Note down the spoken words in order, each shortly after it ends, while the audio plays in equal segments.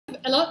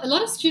a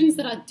lot of students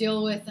that I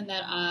deal with and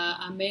that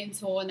I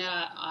mentor and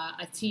that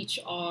I teach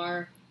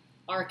are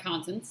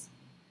accountants.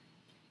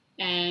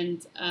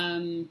 And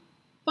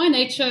by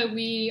nature,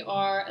 we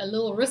are a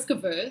little risk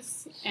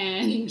averse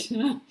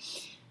and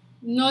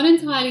not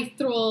entirely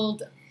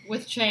thrilled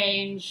with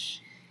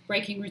change,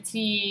 breaking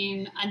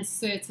routine,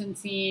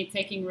 uncertainty,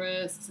 taking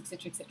risks,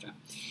 etc., etc.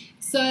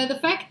 So the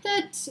fact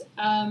that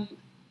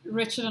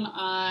Richard and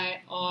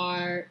I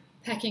are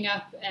packing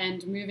up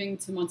and moving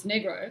to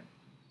Montenegro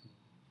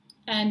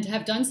and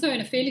have done so in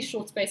a fairly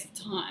short space of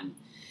time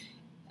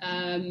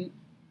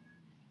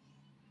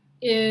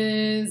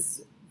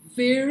is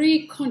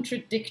very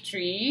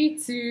contradictory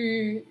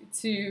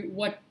to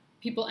what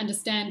people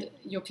understand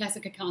your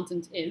classic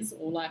accountant is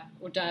or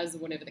does or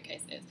whatever the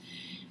case is.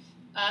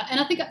 And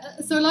I think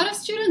so. A lot of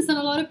students and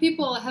a lot of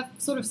people have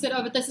sort of said,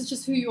 "Oh, but this is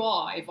just who you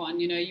are, Yvonne.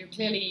 You're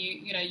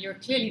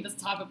clearly this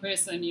type of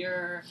person.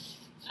 You're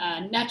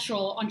a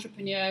natural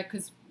entrepreneur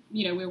because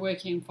we're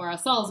working for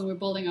ourselves and we're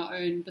building our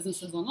own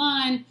businesses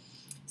online.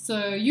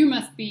 So you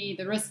must be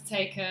the risk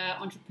taker,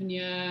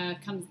 entrepreneur.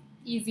 Comes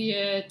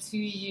easier to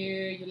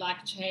you. You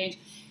like change."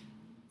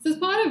 So as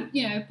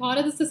part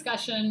of this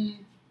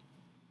discussion,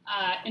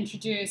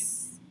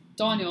 introduce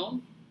Daniel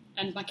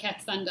and my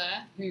cat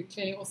Thunder, who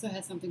clearly also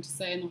has something to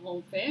say in the whole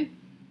affair.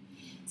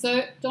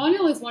 So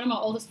Daniel is one of my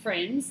oldest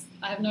friends.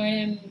 I have known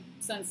him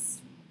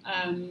since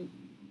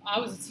I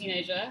was a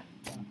teenager.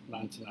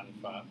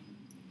 1995.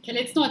 Okay,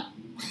 let's not.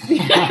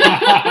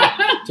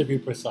 To be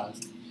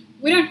precise.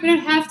 We don't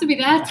have to be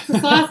that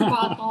precise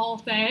about the whole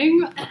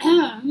thing.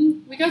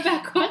 We go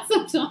back quite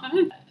some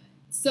time.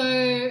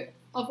 So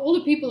of all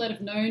the people that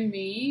have known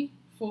me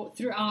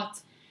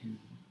throughout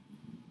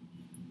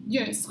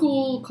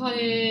school,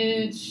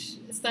 college,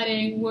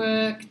 studying,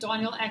 work,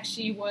 Daniel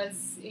actually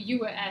you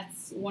were at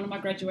one of my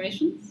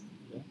graduations.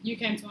 Yeah. You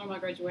came to one of my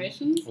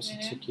graduations. Also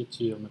took you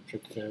to your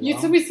matric farewell. You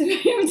took me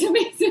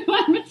to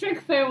my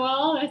matric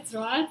farewell, that's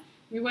right.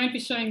 We won't be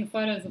showing the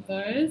photos of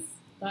those.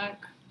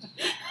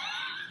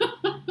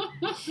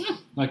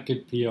 Not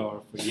good PR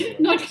for you.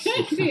 Not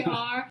good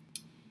PR.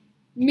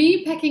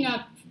 Me packing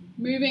up,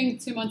 moving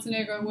to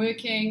Montenegro,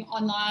 working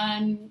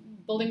online,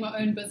 building my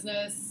own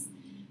business,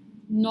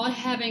 not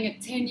having a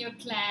 10-year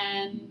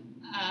plan.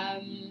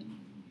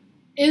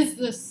 Is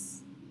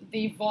this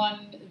the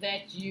Yvonne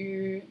that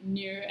you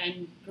knew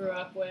and grew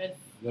up with?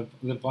 The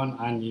Yvonne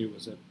I knew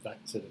was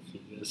abducted a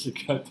few years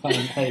ago by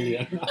an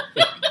alien.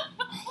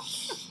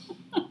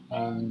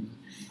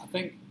 I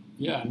think,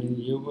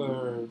 you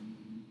were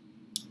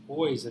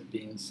always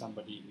been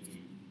somebody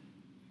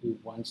who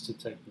wants to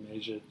take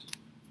measured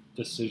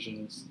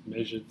decisions,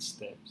 measured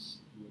steps,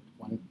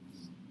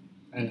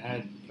 and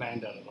had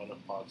planned out a lot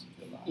of parts of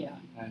your life. Yeah.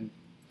 And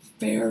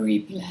very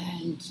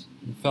planned.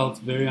 Felt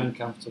very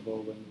uncomfortable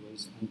when there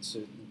was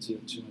uncertainty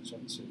or too much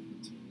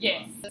uncertainty.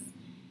 Yes.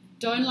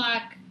 Don't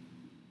like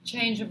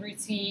change of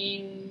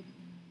routine.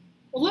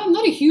 Although I'm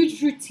not a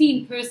huge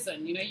routine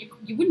person,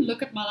 you wouldn't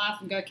look at my life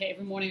and go, okay,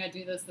 every morning I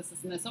do this,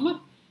 and this. I'm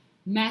not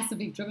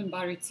massively driven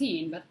by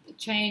routine, but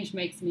change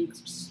makes me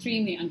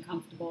extremely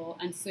uncomfortable.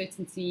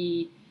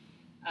 Uncertainty.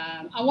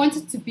 I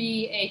wanted to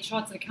be a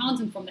chartered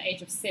accountant from the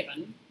age of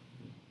 7.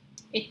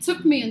 It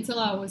took me until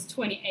I was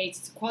 28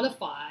 to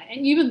qualify,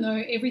 and even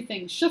though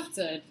everything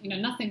shifted,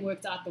 nothing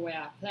worked out the way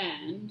I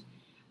planned,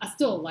 I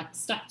still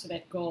stuck to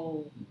that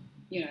goal,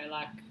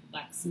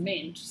 like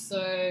cement.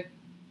 So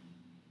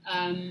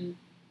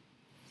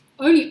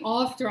only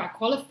after I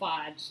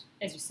qualified,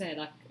 as you say,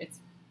 it's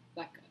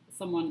like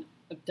someone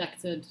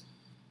abducted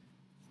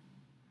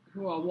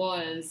who I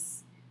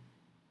was,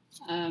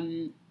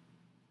 and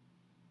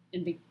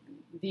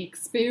the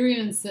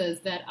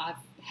experiences that I've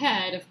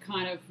had of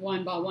kind of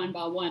one by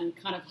one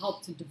kind of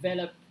helped to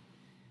develop.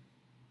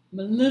 I'm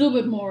a little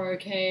bit more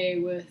okay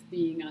with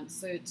being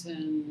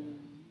uncertain,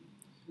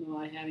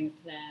 not having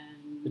a plan.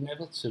 Being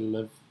able to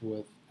live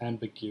with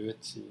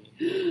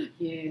ambiguity.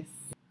 Yes.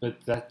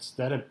 But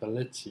that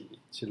ability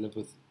to live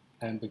with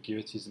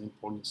ambiguity is an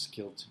important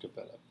skill to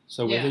develop.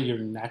 So whether you're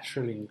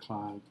naturally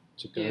inclined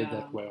to go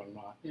that way or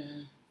not,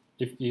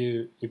 if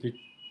you're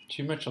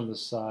too much on the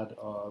side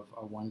of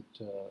I want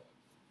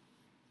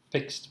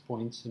fixed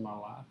points in my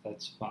life,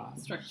 that's fine.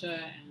 Structure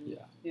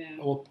and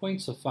Well,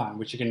 points are fine,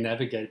 which you can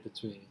navigate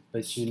between,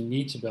 but you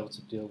need to be able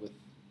to deal with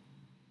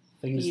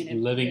things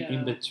living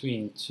in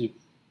between 2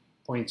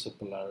 points of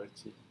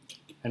polarity.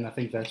 And I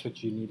think that's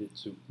what you needed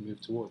to move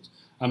towards.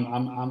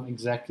 I'm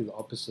exactly the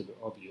opposite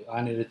of you.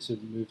 I needed to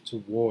move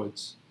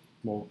towards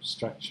more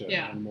structure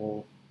and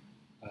more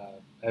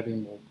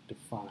having more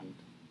defined.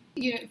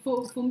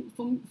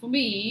 For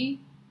me,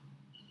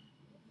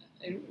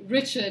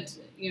 Richard,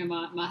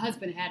 my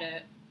husband had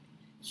a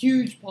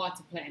huge part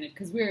to play in it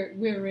because we're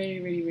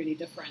really, really, really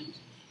different.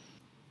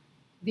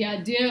 The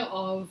idea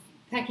of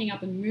packing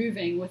up and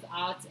moving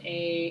without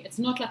it's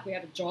not like we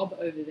have a job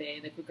over there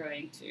that we're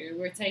going to.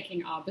 We're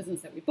taking our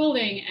business that we're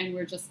building and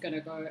we're just going to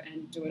go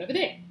and do it over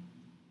there,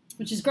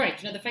 which is great.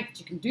 The fact that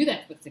you can do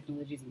that with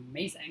technology is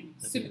amazing.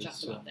 Super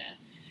chuffed about that.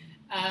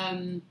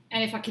 And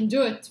if I can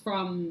do it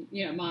from,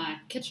 my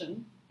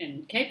kitchen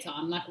in Cape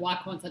Town. Like, why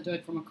can't I do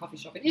it from a coffee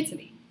shop in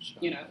Italy,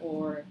 Sure.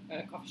 or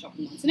a coffee shop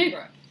in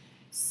Montenegro?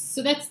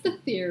 So that's the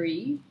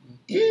theory.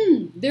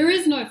 There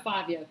is no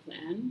 5-year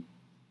plan.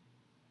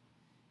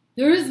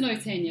 There is no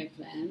 10-year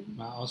plan.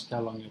 May I ask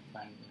how long your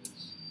plan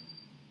is?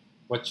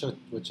 What's your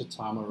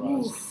time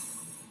horizon?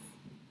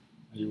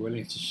 Are you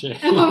willing to share?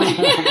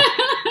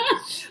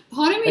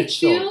 Part of me It's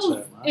feels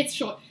short term, right? it's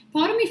short.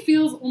 Part of me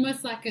feels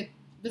almost like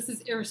this is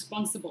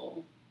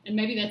irresponsible, and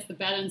maybe that's the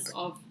balance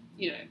of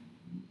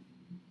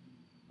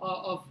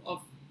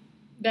of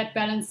that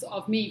balance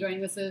of me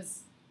going, this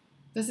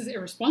is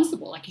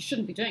irresponsible. Like, you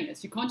shouldn't be doing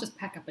this. You can't just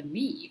pack up and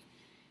leave.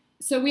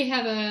 So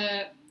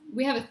the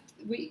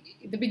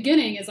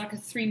beginning is like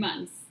 3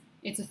 months.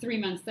 It's a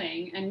 3-month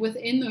thing, and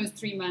within those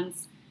 3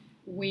 months,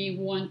 we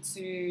want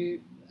to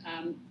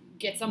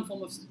get some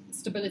form of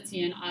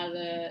stability and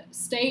either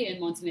stay in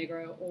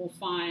Montenegro or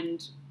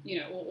find,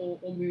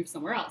 or move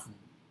somewhere else.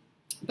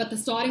 But the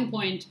starting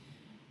point,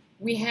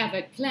 we have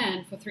a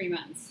plan for 3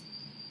 months.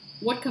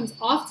 What comes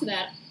after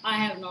that, I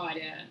have no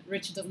idea.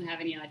 Richard doesn't have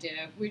any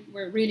idea.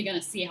 We're really going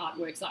to see how it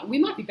works out. We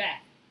might be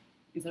back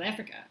in South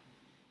Africa,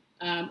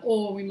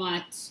 or we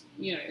might,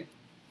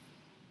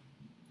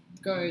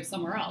 go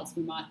somewhere else.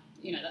 We might,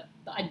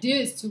 the idea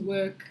is to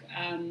work,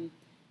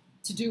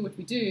 to do what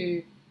we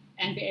do,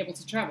 and be able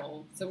to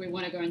travel. So we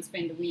want to go and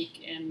spend a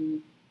week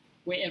in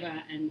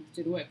wherever and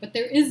do the work. But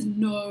there is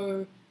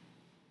no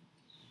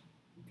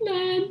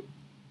plan.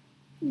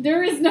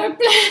 There is no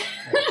plan.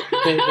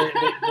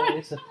 there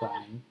is a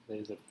plan.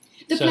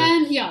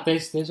 Plan, yeah.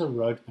 There's a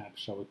roadmap,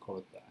 shall we call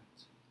it that?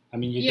 I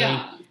mean,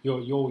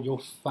 your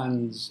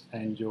funds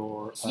and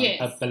your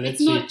ability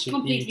it's not to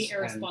completely eat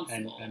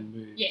irresponsible. and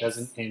move Yes.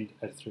 doesn't end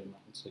at 3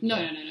 months. Okay?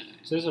 No.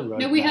 So there's a roadmap.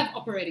 No, we have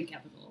operating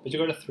capital. But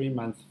you've got a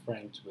 3-month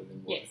frame to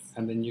within work. Yes.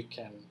 And then you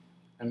can,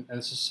 and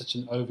this is such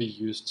an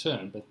overused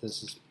term, but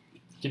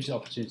gives you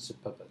opportunities to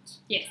pivot.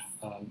 Yes.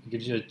 It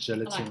gives you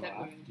agility I like in that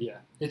life. word. Yeah,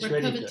 it's We're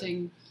really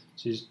pivoting. good.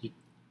 So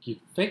you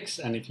fix,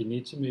 and if you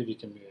need to move, you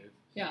can move.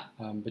 Yeah.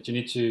 But you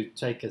need to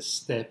take a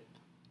step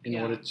in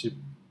Yeah. order to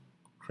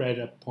create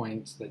a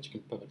point that you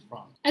can pivot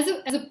from. As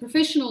a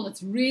professional,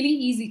 it's really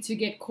easy to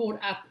get caught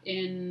up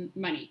in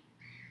money.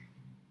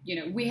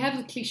 We have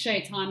the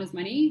cliche, time is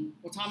money,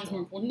 or time is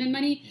more important than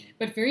money,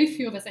 but very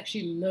few of us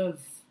actually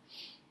live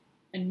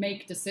and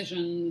make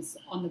decisions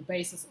on the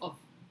basis of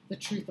the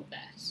truth of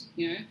that,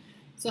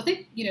 So I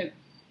think,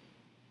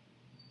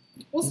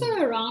 also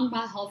around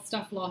my health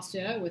stuff last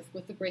year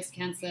with the breast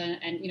cancer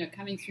and,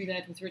 coming through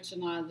that with Rich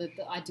and I,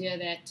 the idea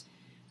that,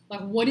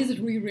 like, what is it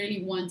we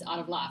really want out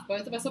of life?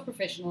 Both of us are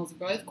professionals,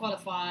 we're both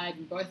qualified,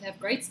 we both have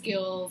great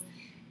skills.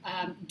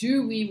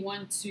 Do we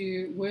want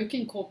to work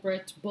in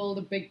corporate, build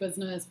a big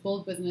business,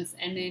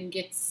 and then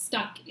get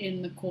stuck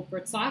in the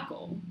corporate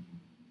cycle?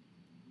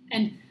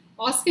 And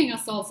asking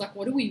ourselves, like,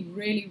 what do we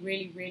really,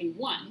 really, really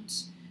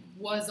want?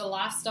 Was a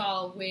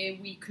lifestyle where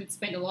we could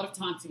spend a lot of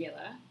time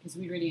together, because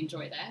we really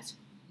enjoy that,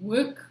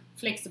 work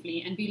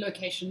flexibly and be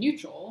location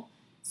neutral,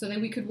 so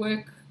that we could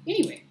work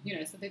anywhere,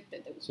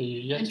 So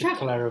you had to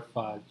travel.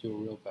 clarify your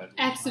real values.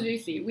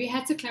 Absolutely. We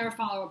had to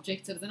clarify our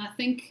objectives, and I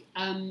think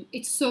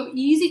it's so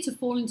easy to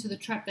fall into the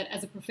trap that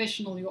as a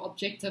professional, your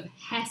objective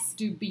has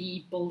to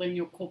be building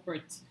your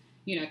corporate,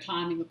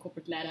 climbing the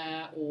corporate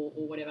ladder or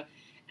whatever.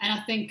 And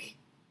I think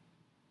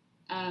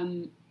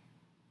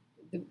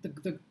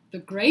the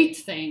great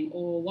thing,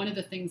 or one of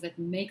the things that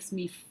makes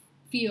me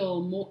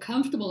feel more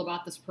comfortable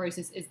about this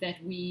process, is that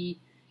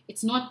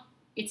it's not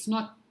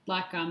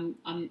like I'm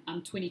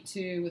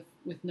 22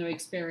 with no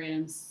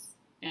experience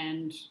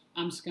and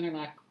I'm just going to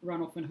like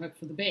run off and hope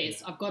for the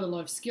best. I've got a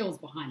lot of skills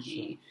behind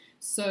me.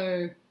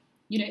 So,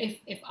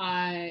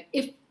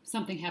 if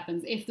something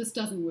happens, if this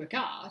doesn't work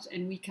out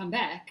and we come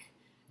back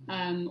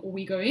or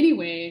we go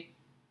anywhere,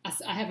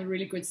 I have a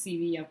really good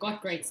CV. I've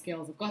got great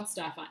skills. I've got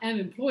stuff. I am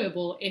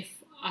employable.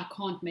 If I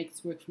can't make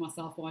this work for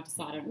myself, or I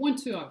decide I don't want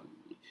to,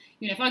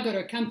 if I go to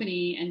a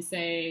company and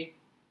say,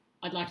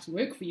 I'd like to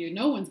work for you,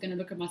 no one's going to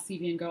look at my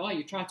CV and go, oh,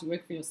 you tried to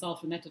work for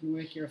yourself and that didn't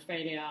work, you're a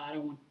failure, I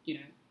don't want,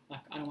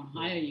 I don't want to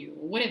hire you,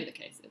 or whatever the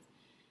case is.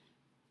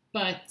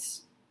 But,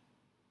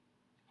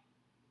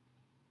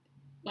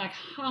 like,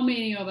 how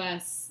many of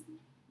us,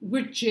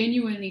 we're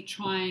genuinely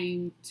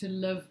trying to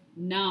live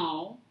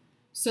now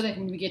so that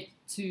when we get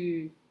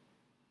to,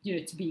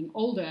 to being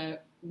older,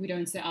 we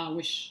don't say, oh, I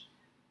wish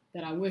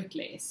that I worked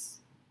less.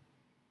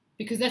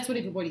 Because that's what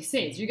everybody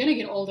says. You're going to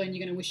get older and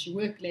you're going to wish you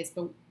worked less,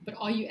 but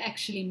are you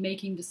actually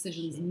making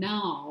decisions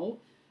now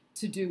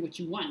to do what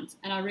you want?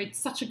 And I read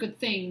such a good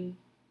thing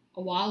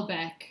a while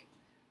back,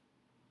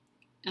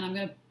 and I'm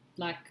going to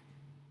clutch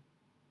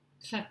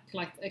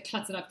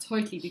it up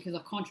totally because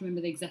I can't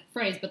remember the exact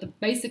phrase, but the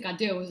basic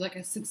idea was like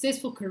a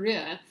successful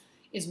career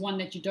is one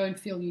that you don't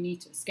feel you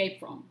need to escape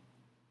from.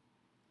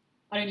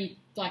 I don't need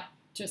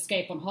to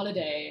escape on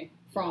holiday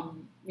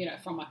from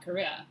my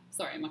career.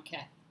 Sorry, my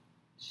cat.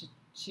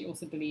 She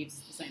also believes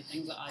the same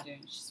things that I do,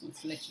 and she just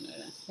wants to let you know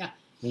that. Yeah.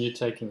 And you're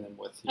taking them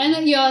with you. And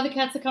the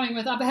cats are coming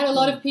with. I've had a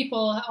lot of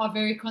people are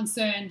very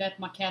concerned that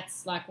my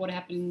cats, like what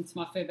happened to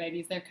my fur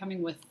babies, they're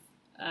coming with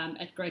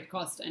at great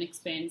cost and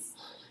expense.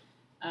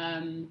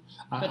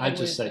 I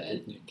just say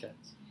get new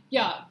cats.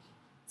 Yeah.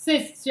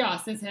 Says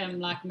him,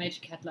 like major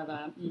cat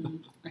lover.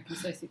 I can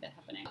so see that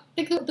happening.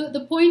 I think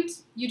the point,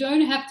 you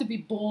don't have to be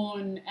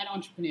born an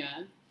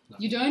entrepreneur. No.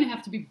 You don't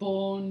have to be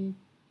born,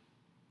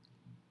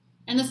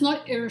 and it's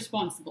not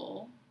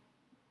irresponsible,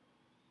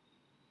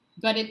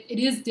 but it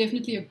is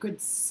definitely a good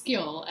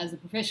skill as a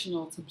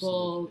professional to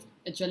build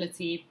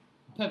agility,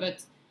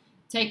 pivot,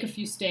 take a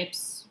few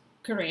steps,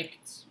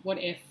 correct, what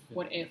if.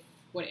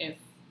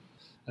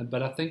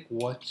 But I think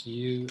what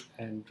you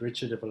and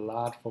Richard have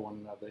allowed for one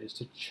another is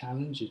to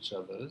challenge each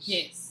other's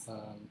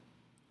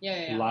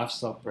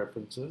lifestyle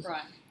preferences.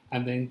 Right.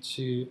 And then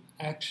to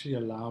actually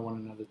allow one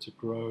another to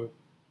grow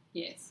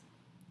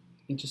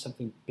into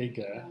something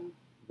bigger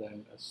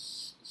than a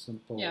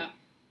simple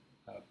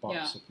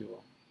box, if you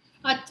will.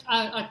 I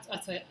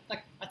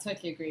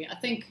totally agree. I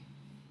think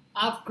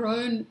I've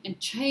grown and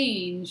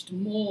changed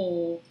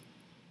more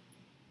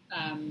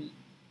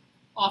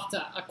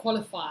after I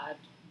qualified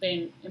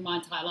than in my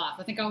entire life.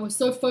 I think I was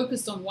so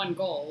focused on one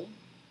goal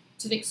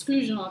to the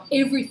exclusion of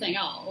everything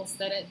else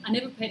that I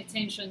never paid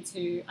attention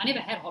to. I never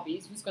had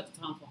hobbies. Who's got the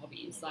time for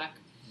hobbies? Like,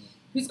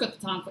 who's got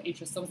the time for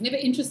interests? I was never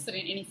interested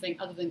in anything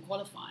other than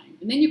qualifying.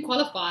 And then you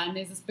qualify and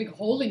there's this big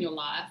hole in your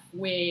life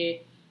where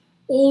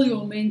all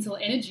your mental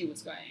energy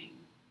was going.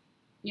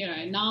 You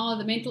know, now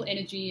the mental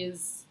energy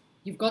is,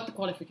 you've got the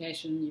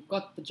qualification, you've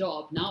got the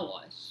job, now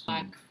what?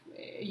 Like,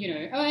 you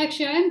know, oh,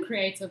 actually I am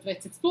creative,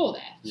 let's explore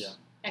that. Yeah.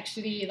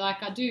 Actually,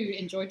 like, I do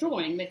enjoy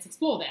drawing, let's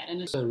explore that.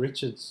 And so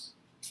Richard's,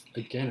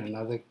 again,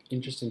 another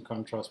interesting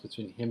contrast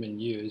between him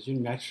and you is you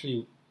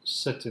naturally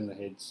sit in the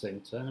head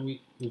center, and we've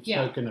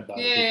spoken about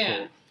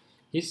it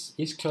before.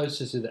 He's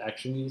closer to the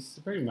action. He's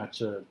very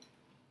much a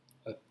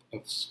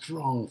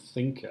strong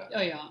thinker. Oh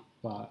yeah.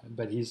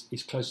 But he's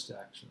close to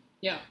action.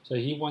 Yeah. So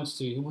he wants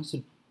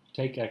to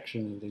take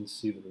action and then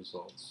see the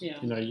results. Yeah.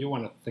 You know, you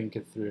want to think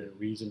it through and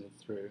reason it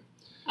through.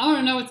 I want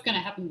to know what's going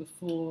to happen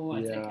before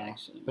I take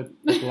action. But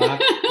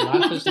life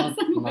is not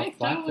like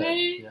that.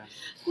 Yeah.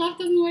 Life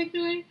doesn't work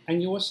that way.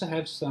 And you also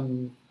have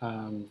some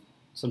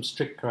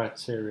strict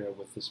criteria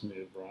with this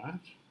move, right?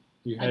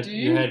 You had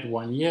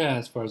 1 year,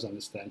 as far as I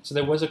understand. So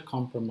there was a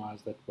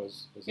compromise that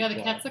was applied.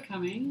 The cats are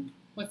coming.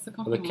 What's the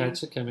compromise? The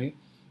cats are coming.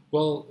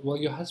 Well,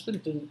 your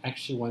husband didn't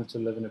actually want to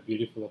live in a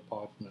beautiful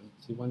apartment.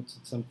 He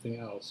wanted something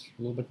else,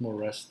 a little bit more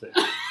rustic.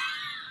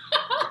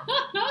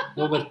 A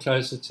little bit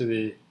closer to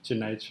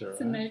nature, right?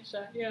 To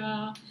nature,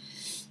 yeah.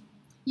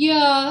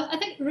 Yeah, I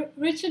think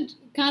Richard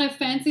kind of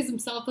fancies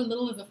himself a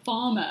little as a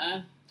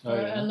farmer for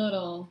a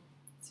little.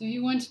 So he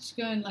wanted to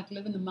go and like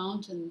live in the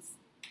mountains.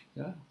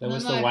 Yeah, that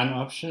was the one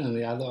option, and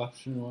the other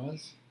option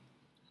was?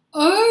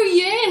 Oh,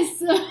 yes!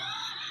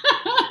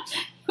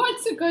 He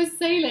wants to go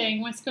sailing,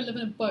 he wants to go live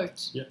in a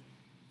boat. Yeah.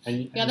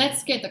 That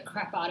scared the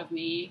crap out of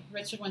me.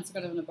 Richard wants to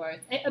go live in a boat.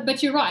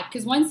 But you're right,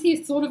 because once he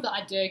thought of the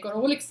idea, he got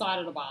all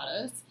excited about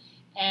it,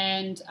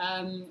 and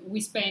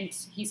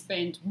he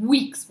spent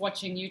weeks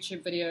watching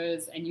YouTube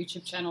videos and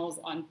YouTube channels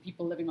on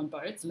people living on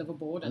boats,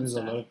 liveaboard and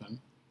stuff. There's a lot of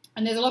them.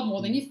 And there's a lot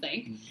more than you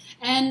think.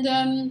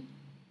 And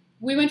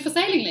we went for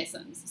sailing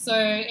lessons. So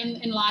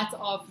in light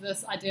of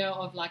this idea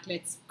of like,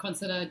 let's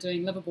consider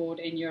doing liveaboard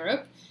in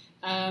Europe,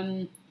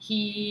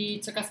 he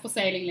took us for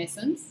sailing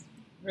lessons.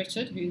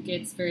 Richard, who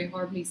gets very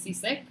horribly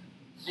seasick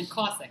and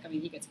carsick. I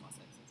mean, he gets carsick.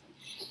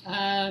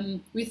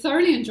 We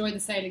thoroughly enjoyed the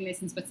sailing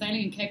lessons, but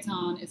sailing in Cape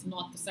Town is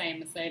not the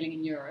same as sailing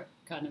in Europe,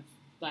 kind of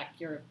like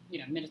Europe, you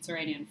know,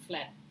 Mediterranean,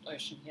 flat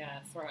ocean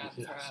here, throw up.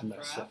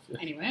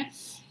 Anyway,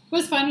 it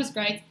was fun, it was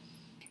great.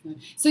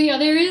 So yeah,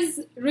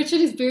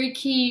 Richard is very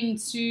keen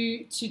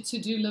to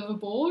do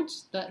liveaboard,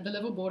 the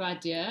liveaboard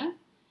idea.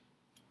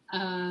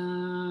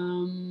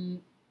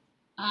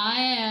 I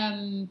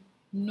am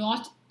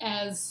not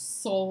as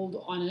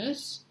sold on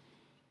it,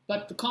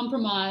 but the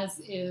compromise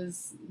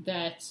is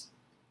that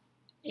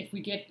if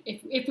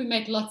we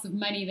make lots of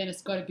money, then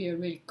it's got to be a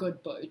really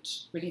good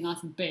boat, really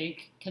nice and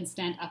big, can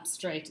stand up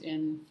straight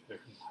in.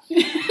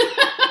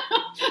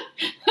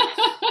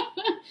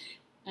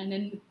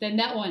 And then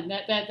that one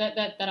that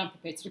I'm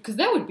prepared to do, because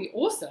that would be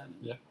awesome.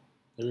 Yeah,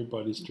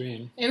 everybody's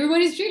dream.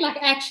 Everybody's dream, like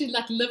actually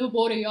like live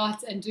aboard a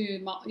yacht and do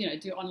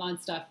online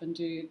stuff and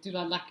do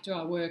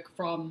our work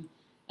from.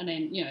 And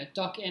then, you know,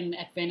 dock in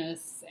at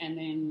Venice and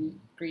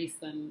then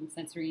Greece and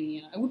Santorini.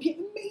 You know, it would be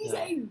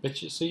amazing.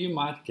 Yeah. So you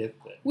might get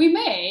there. We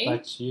may.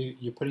 But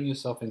you're putting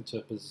yourself into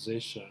a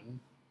position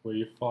where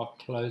you're far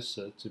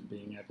closer to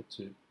being able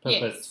to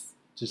pivot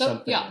to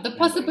something. Yeah, the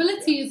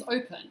possibility is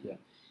open. Yeah.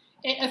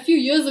 A few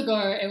years ago,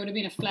 it would have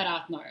been a flat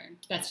out no.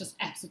 That's just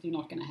absolutely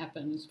not going to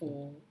happen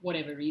for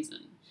whatever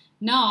reason.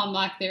 Now I'm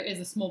like, there is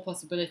a small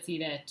possibility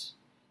that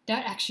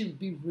actually would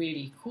be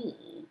really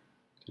cool.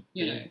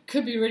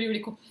 Could be really, really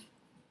cool.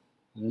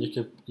 And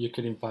you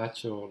could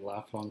invite your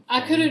lifelong friends.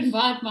 I could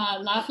invite my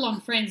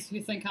lifelong friends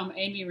who think I'm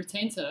anally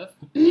retentive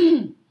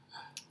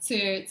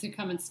to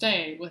come and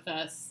stay with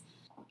us.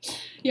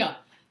 Yeah.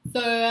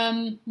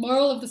 So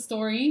moral of the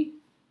story,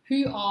 who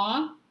you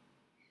are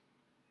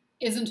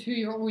isn't who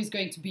you're always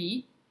going to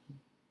be.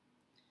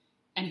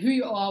 who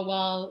you are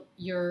while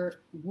you're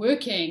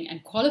working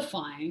and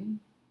qualifying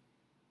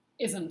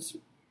isn't.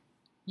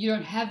 You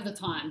don't have the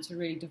time to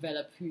really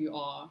develop who you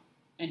are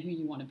and who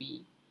you want to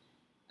be.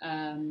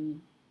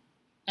 And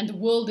the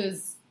world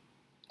is,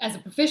 as a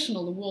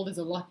professional, the world is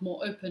a lot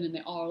more open and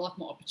there are a lot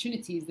more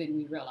opportunities than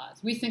we realize.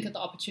 We think that the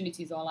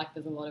opportunities are like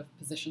there's a lot of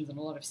positions and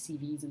a lot of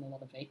CVs and a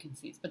lot of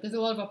vacancies, but there's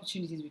a lot of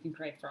opportunities we can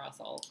create for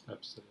ourselves.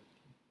 Absolutely.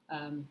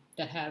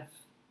 That have,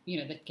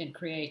 that can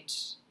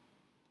create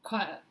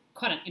quite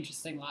an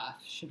interesting life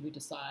should we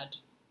decide.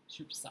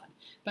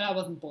 But I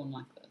wasn't born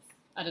like this.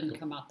 I didn't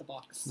come out the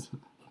box.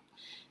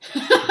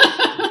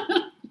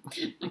 I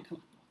come